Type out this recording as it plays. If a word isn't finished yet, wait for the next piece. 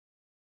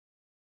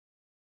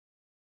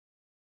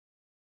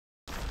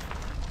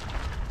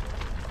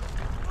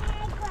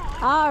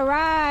All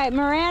right,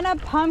 Marana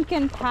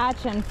Pumpkin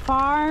Patch and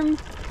Farm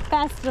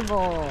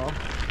Festival.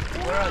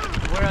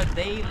 We're a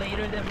day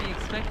later than we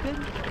expected.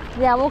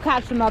 Yeah, we'll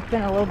catch them up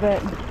in a little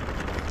bit.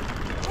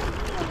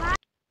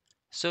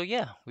 So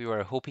yeah, we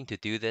were hoping to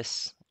do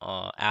this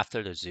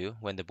after the zoo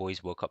when the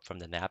boys woke up from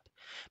the nap,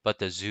 but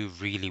the zoo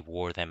really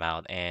wore them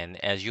out.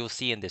 And as you'll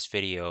see in this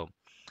video,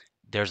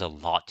 there's a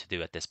lot to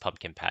do at this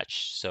pumpkin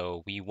patch.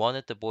 So we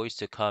wanted the boys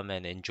to come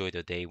and enjoy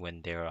the day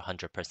when they're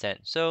 100%.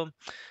 So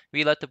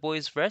we let the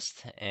boys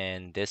rest,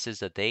 and this is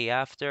the day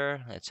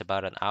after. It's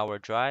about an hour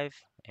drive,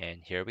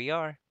 and here we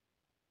are.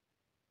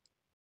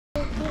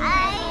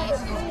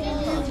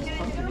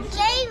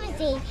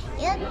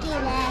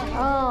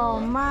 Oh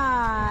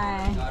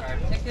my. Got our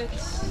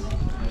tickets.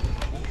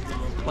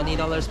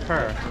 $20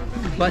 per.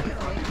 But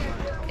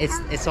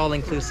it's all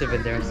inclusive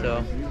in there,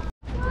 so.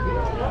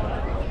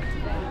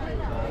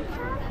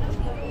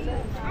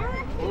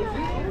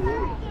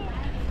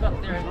 Look,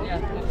 yeah,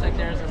 looks like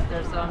there's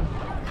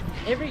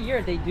every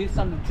year they do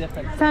something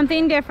different.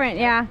 Something different,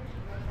 yeah.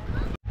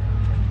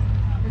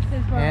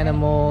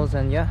 Animals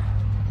and yeah.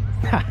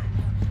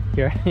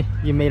 Here,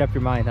 you made up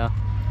your mind, huh?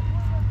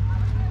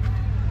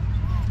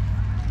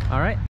 All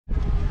right.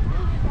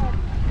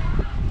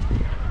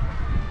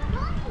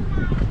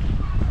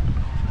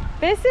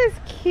 This is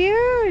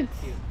cute.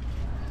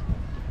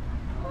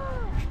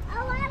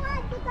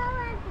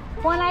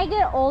 When I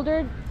get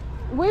older,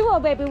 we will,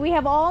 baby. We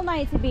have all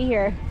night to be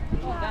here.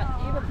 Well,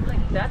 even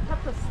like that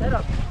type of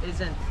setup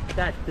isn't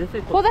that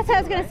difficult. Well, that's what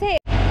I was gonna say.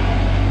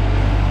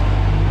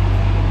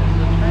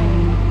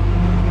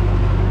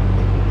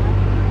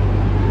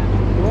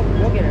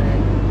 We'll get her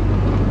in.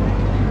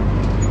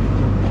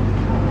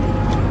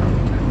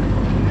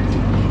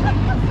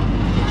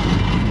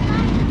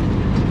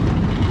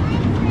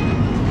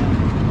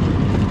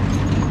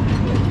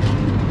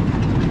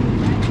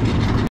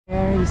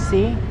 There you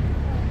see.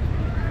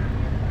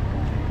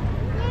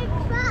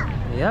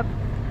 Yep.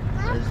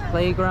 There's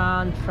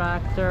playground,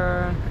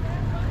 tractor.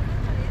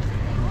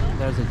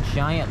 There's a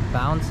giant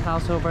bounce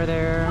house over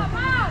there.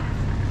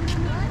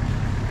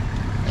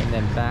 And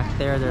then back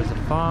there's a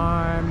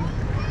farm.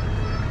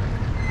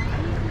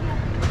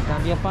 It's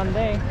gonna be a fun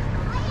day.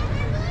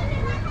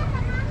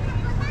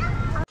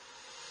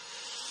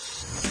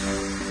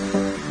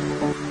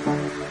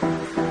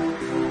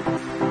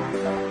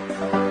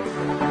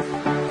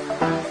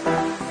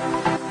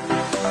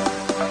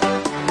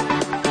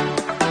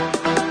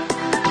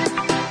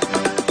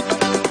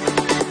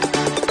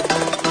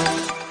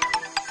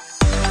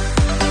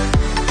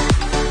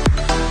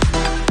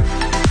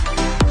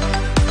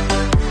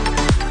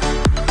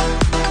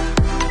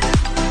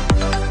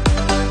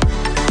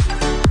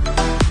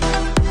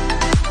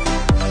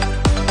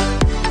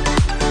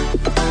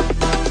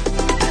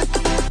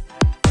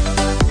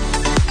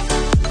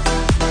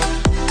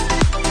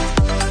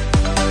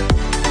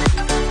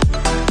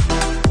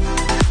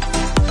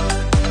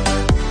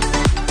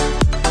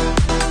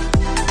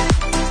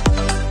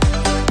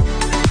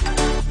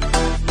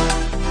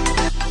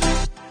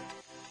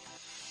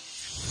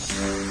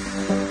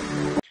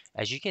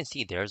 As you can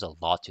see, there's a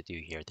lot to do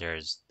here.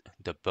 There's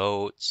the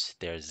boats,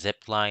 there's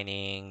zip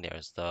lining,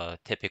 there's the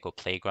typical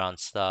playground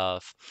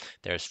stuff,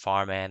 there's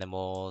farm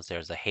animals,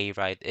 there's a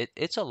hayride.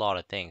 It's a lot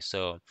of things.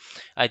 So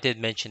I did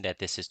mention that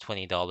this is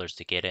 $20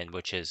 to get in,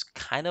 which is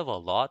kind of a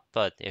lot,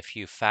 but if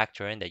you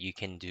factor in that you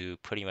can do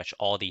pretty much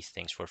all these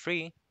things for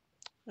free,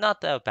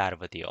 not that bad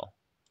of a deal.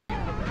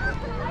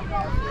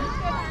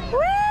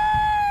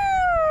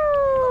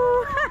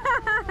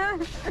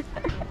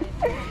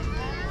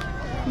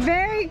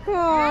 Very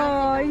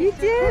cool. You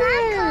did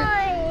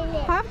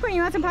it. Popcorn.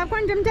 You want some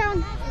popcorn? Jump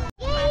down.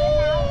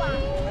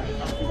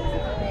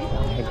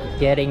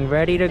 Getting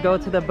ready to go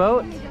to the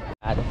boat.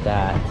 At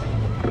that.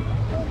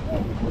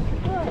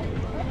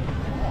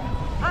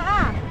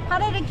 How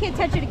did a kid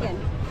touch it again?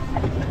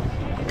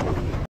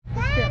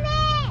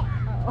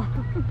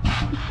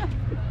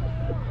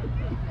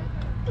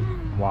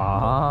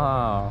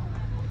 Wow.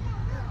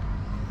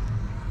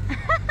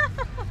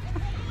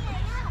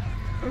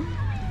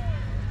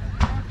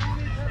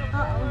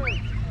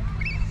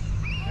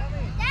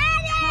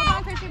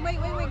 Wait,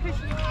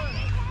 Christian.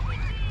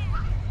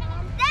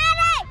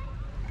 Daddy!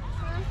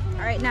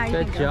 All right, now you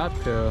can go. Good job,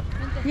 Crew.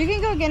 You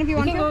can go again if you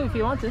want to. You can go if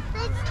you want to.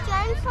 Does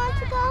James want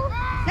to go?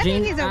 I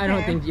think he's okay. I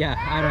don't think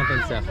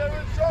so.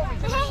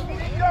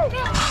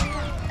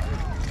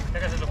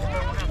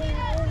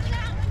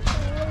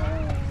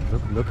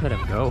 Look at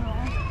him go.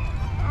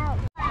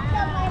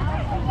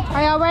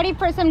 Are y'all ready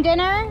for some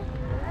dinner?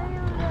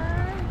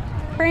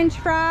 French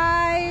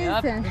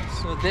fries. Yep.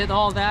 So did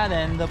all that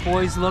and the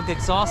boys look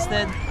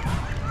exhausted.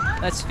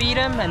 Let's feed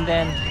them, and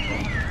then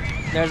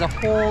there's a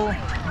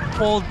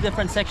whole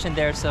different section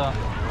there, so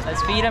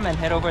let's feed them and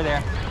head over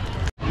there.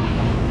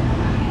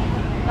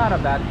 Not a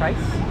bad price.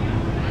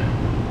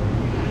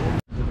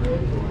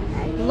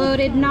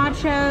 Loaded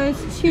nachos,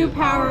 2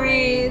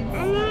 Powerades,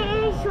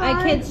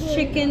 a kid's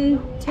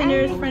chicken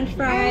tenders, French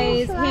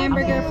fries,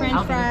 hamburger,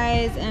 French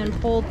fries, and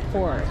pulled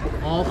pork.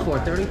 All for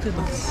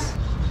 $32.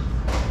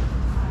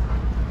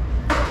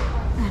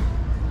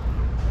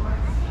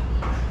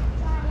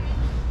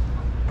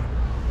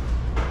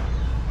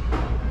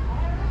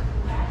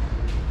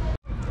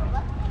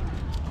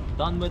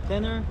 done with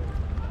dinner.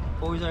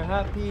 Boys are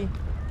happy.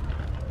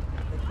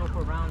 Let's go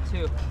for round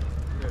 2.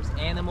 There's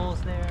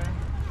animals there.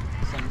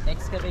 Some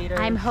excavators.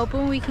 I'm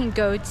hoping we can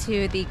go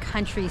to the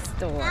country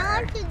store.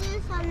 I want to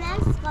do some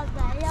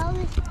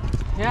excavators.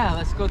 Yeah,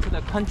 let's go to the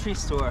country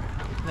store.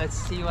 Let's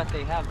see what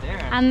they have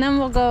there. And then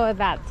we'll go with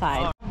that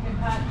side.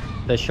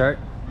 The shirt,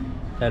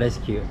 that is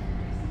cute.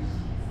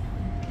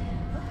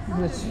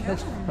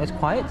 It's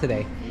quiet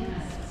today.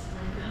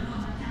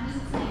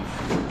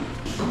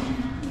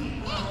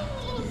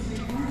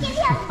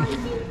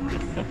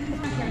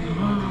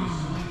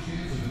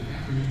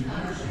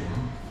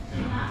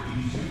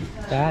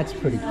 That's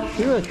pretty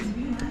cute.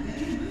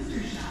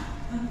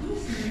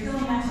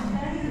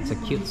 It's a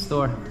cute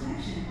store. You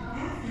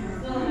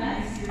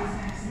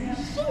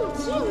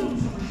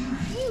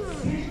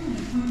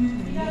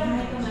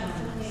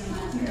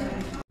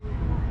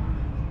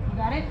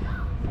got it?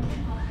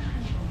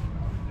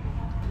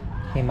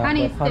 Came up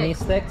Honey with honey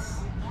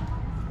sticks.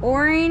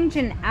 Orange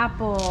and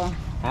apple.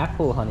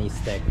 Apple honey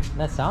stick.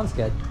 That sounds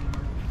good.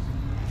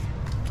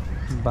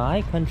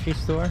 Bye, country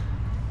store.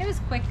 It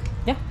was quick.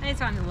 Yeah. I just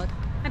wanted to look.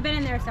 I've been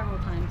in there several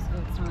times,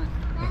 so it's not.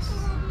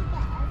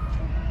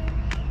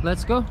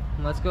 Let's go.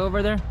 Let's go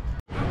over there.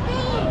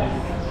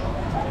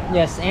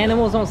 Yes,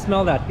 animals don't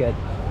smell that good.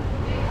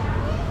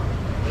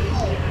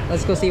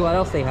 Let's go see what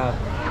else they have.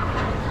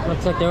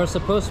 Looks like there were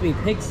supposed to be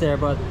pigs there,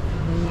 but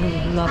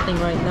nothing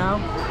right now.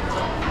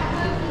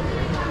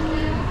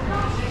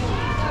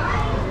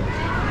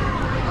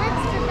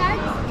 What's the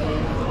ducks do?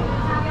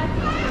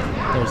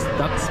 There's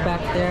ducks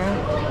back there.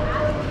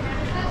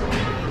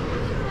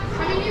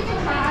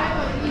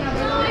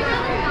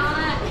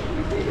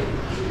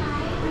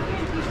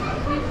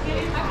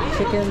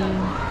 Chicken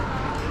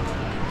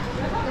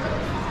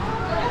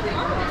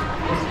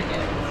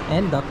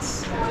and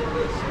ducks.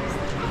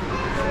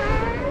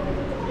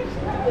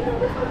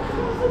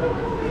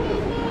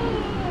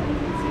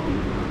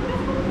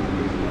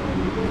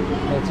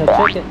 It's a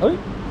chicken. Oh.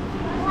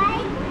 Why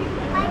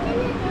did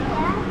you do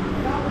that?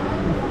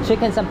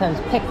 Chicken sometimes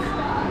pick.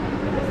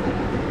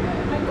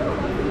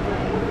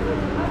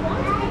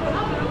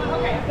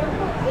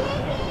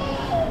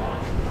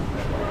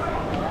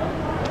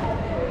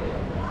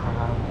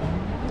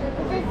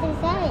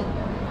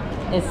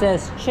 It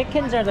says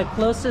chickens are the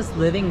closest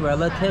living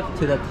relative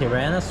to the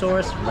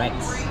Tyrannosaurus Rex.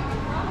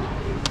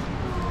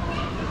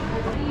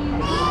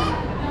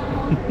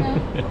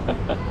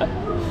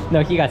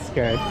 No, he got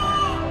scared.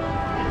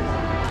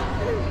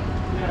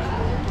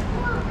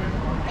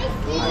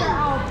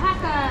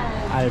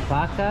 Alpacas.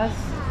 Alpacas.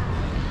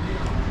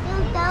 Do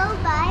those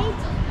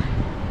bite?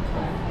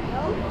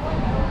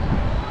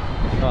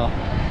 Oh.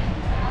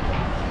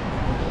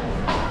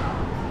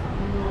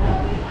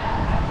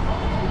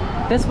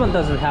 This one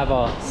doesn't have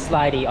a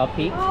slidey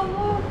uppy. Oh,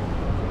 look.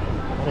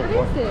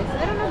 What is this?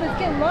 I don't know if it's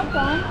getting loved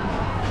on.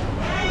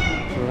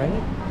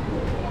 Right?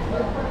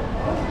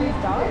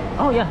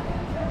 Oh yeah.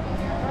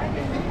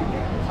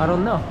 I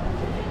don't know.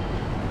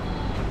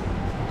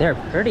 They're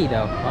pretty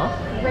though, huh?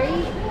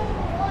 Great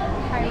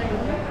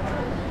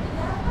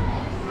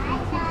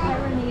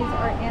Pyrenees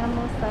are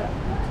animals that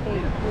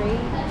take great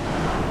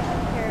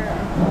care of.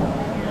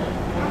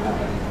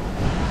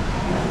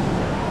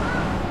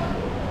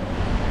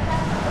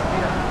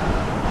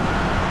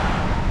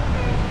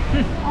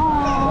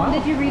 Oh,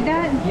 did you read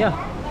that? Yeah.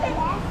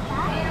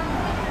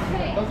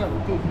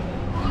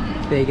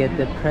 They get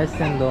depressed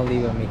and lonely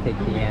when we take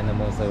the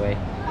animals away.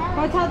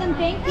 Well, tell them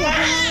thank you.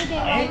 They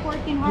like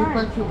working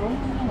hard.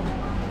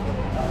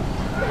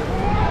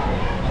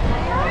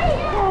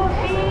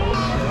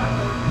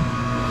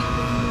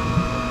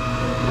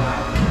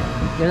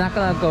 You're not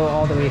gonna go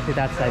all the way to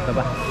that side,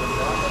 Baba.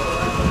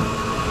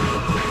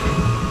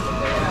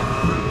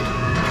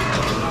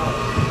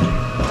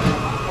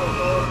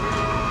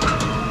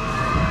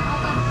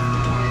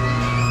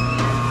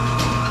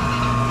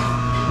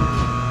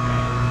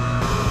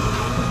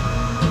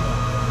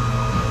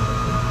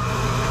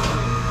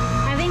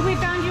 I think we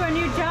found you a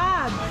new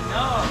job.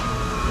 No,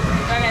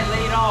 I got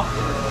laid off.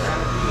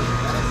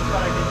 That's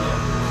what I can do.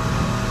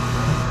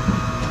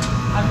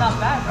 I'm not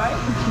bad, right?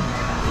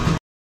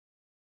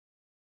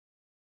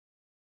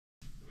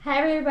 Hi,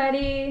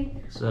 everybody.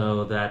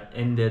 So that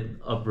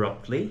ended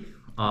abruptly.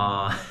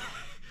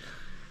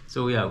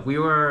 So yeah, we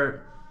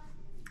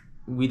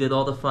did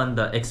all the fun,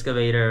 the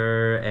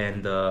excavator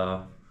and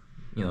the,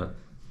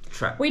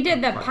 track. We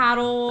did the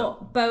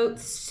paddle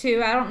boats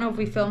too. I don't know if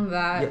we filmed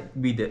that. Yeah,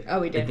 we did.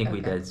 Oh, we did. I think we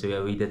Okay. did. So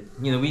yeah, we did.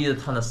 We did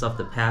a ton of stuff: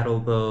 the paddle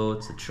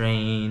boats, the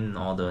train,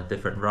 all the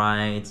different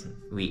rides.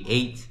 We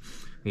ate.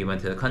 We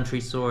went to the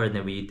country store, and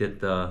then we did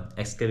the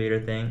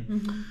excavator thing.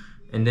 Mm-hmm.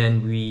 And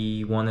then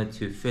we wanted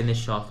to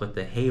finish off with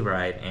the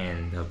hayride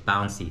and the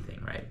bouncy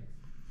thing, right?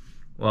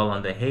 Well,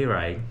 on the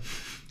hayride.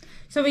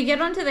 So we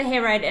get onto the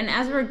hayride, and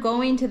as we're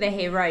going to the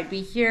hayride,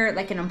 we hear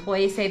like an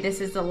employee say,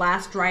 "This is the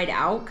last ride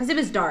out," because it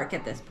was dark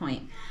at this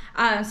point.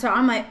 So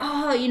I'm like,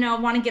 oh,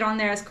 want to get on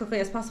there as quickly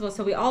as possible.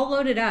 So we all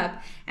loaded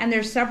up, and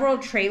there's several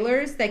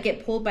trailers that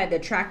get pulled by the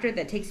tractor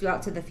that takes you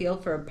out to the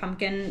field for a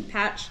pumpkin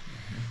patch.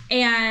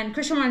 And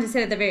Christian wanted to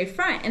sit at the very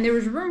front, and there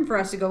was room for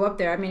us to go up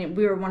there. I mean,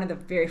 we were one of the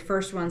very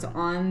first ones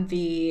on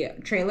the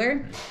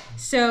trailer.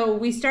 So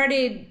we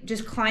started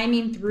just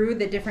climbing through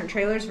the different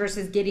trailers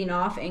versus getting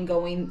off and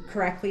going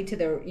correctly to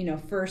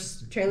the,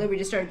 first trailer. We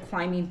just started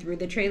climbing through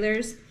the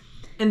trailers.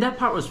 And that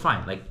part was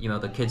fine. Like,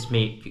 the kids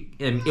made,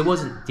 and it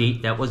wasn't,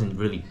 that wasn't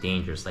really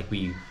dangerous. Like,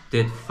 we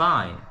did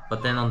fine.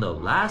 But then on the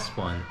last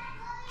one,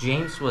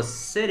 James was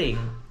sitting,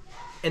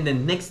 and the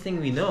next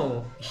thing we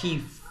know,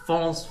 he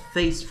falls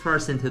face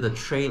first into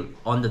the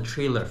on the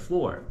trailer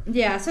floor.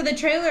 Yeah, so the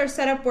trailer is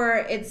set up where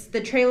it's the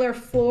trailer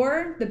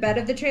floor, the bed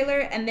of the trailer,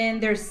 and then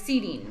there's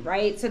seating,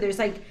 right? So there's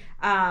like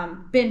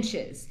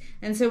benches.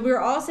 And so we were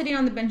all sitting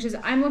on the benches.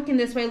 I'm looking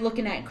this way,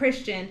 looking at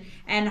Christian,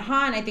 and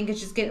Han, I think it's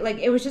just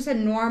it was just a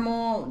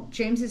normal,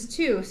 James is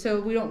too,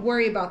 so we don't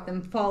worry about them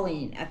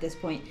falling at this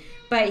point.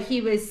 But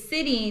he was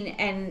sitting,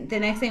 and the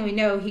next thing we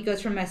know, he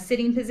goes from a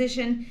sitting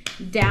position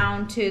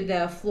down to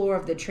the floor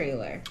of the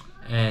trailer.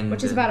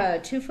 Which is about a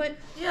 2 foot.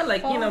 Yeah,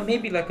 like fall.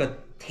 Maybe like a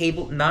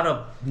table, not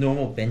a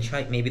normal bench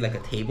height, maybe like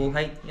a table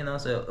height.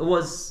 So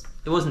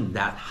it wasn't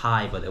that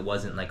high, but it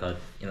wasn't like a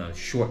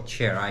short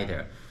chair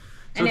either.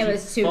 So and it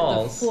was to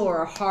the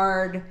floor,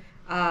 hard,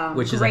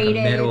 which graded, is like a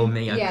metal,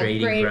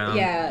 graded ground.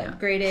 Yeah,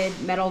 graded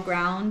metal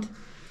ground.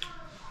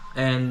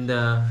 And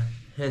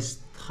his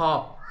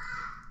top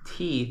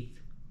teeth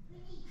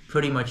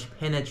pretty much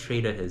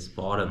penetrated his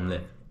bottom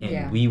lip,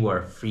 and we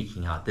were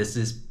freaking out. This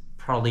is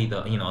probably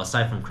the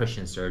aside from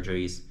Christian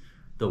surgeries,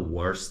 the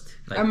worst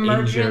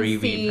injury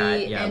we've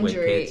had with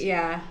kids.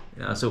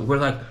 So we're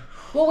like,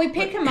 well, we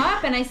pick him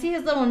up and I see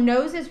his little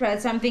nose is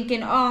red, so I'm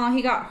thinking, oh,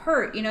 he got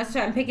hurt, so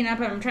I'm picking up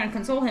and I'm trying to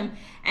console him,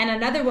 and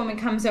another woman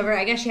comes over.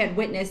 I guess she had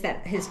witnessed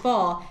his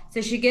fall, so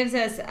she gives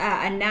us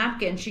a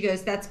napkin. She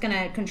goes, that's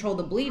gonna control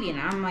the bleeding.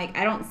 And I'm like,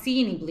 I don't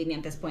see any bleeding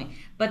at this point,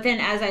 but then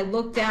as I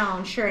look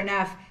down, sure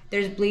enough,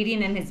 there's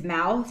bleeding in his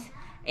mouth.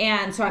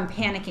 And so I'm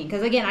panicking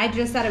because, again, I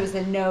just thought it was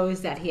the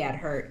nose that he had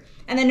hurt.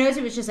 And the nose,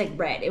 it was just like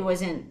red. It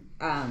wasn't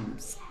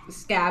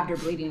scabbed or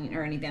bleeding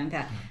or anything like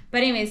that. But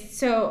anyways,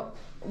 so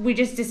we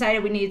just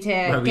decided we needed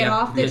to get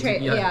off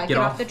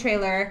the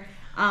trailer,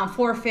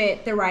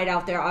 forfeit the ride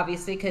out there,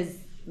 obviously, because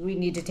we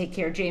need to take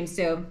care of James.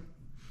 So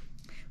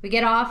we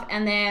get off,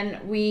 and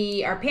then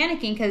we are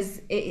panicking because,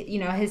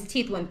 his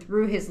teeth went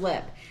through his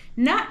lip.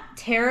 Not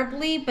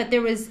terribly, but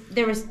there was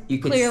you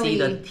could clearly see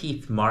the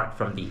teeth mark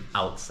from the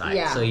outside.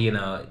 Yeah. So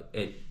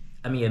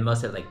it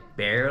must have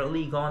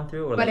barely gone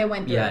through, but it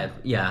went through.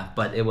 Yeah,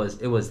 but it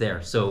was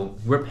there. So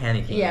we're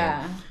panicking.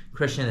 Yeah.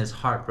 Christian is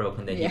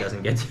heartbroken that he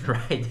doesn't get to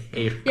ride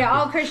hayride. Yeah,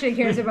 all Christian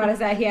cares about is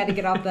that he had to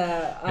get off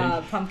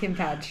the pumpkin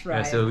patch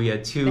ride. So we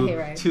had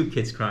two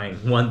kids crying.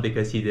 One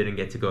because he didn't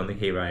get to go on the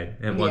hayride,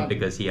 and one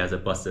because he has a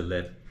busted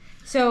lip.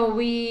 So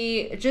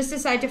we just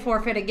decided to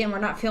forfeit. Again, we're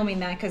not filming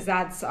that because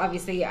that's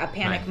obviously a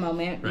panic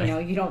moment.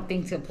 Right. You don't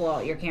think to pull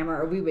out your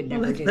camera, or we would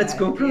never do let's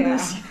that. Let's GoPro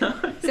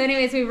this. So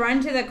anyways, we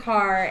run to the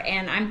car,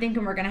 and I'm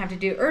thinking we're going to have to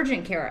do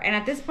urgent care. And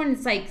at this point,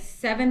 it's like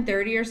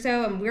 7:30 or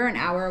so, and we're an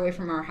hour away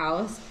from our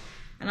house.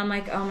 And I'm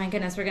like, oh my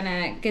goodness, we're going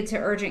to get to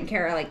urgent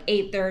care at like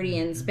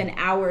 8:30 and spend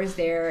hours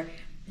there.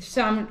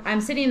 So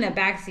I'm sitting in the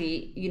back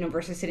seat,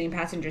 versus sitting in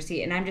passenger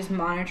seat, and I'm just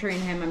monitoring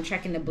him. I'm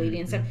checking the bleeding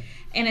and stuff,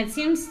 and it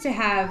seems to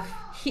have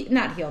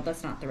not healed.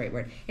 That's not the right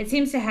word. It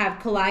seems to have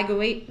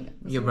coagulate.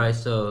 You're right.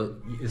 So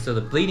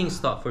the bleeding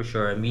stopped for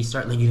sure, and we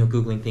start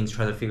googling things,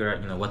 trying to figure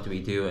out what do we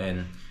do,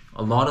 and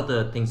a lot of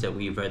the things that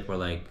we read were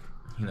like,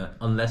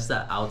 unless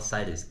the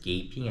outside is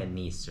gaping and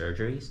needs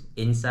surgeries,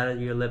 inside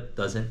of your lip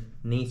doesn't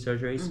need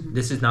surgeries. Mm-hmm.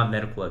 This is not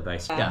medical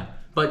advice. Yeah,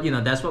 but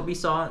that's what we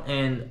saw,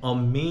 and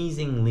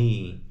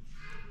amazingly.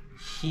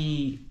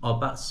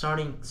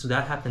 So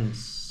that happened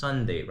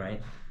Sunday,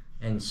 right?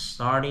 And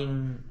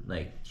starting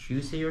like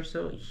Tuesday or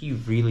so, he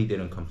really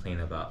didn't complain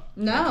about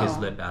his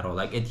lip at all.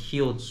 Like it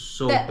healed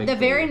so quickly. The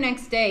very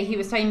next day, he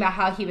was talking about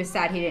how he was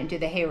sad he didn't do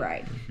the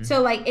hayride. Mm-hmm.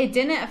 So it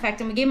didn't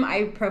affect him. We gave him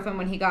ibuprofen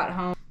when he got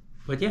home.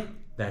 But yeah,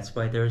 that's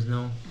why there's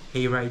no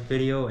hayride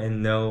video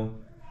and no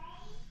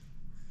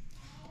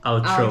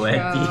outro.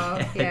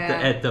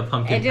 At the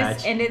pumpkin patch. It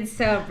just ended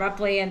so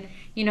abruptly, and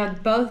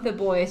both the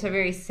boys are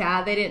very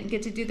sad they didn't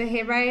get to do the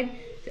hayride.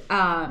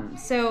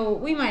 So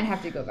we might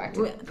have to go back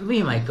to that.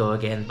 We might go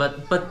again,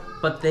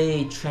 but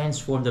they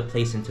transformed the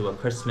place into a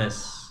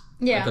Christmas,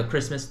 like a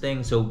Christmas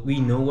thing. So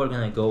we know we're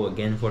gonna go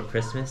again for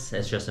Christmas.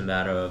 It's just a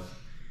matter of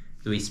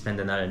do we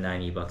spend another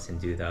 $90 and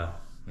do the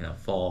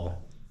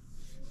fall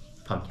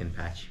pumpkin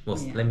patch.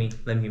 Let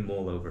me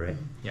mull over it.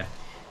 Yeah.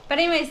 But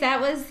anyways, that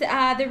was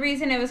the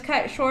reason it was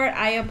cut short.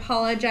 I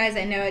apologize.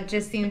 I know it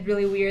just seems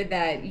really weird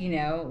that,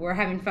 we're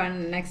having fun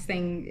and the next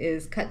thing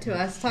is cut to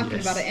us talking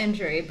about an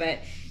injury. But,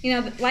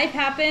 life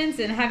happens,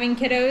 and having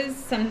kiddos,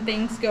 some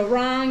things go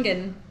wrong,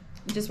 and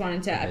just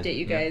wanted to update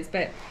you guys.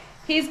 But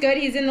he's good.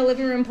 He's in the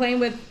living room playing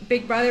with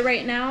Big Brother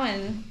right now.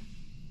 And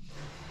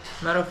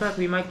matter of fact,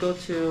 we might go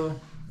to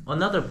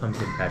another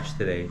pumpkin patch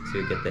today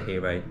to get the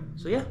hayride.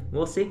 So yeah,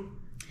 we'll see.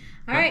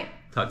 All right.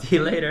 Talk to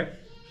you later.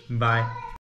 Bye.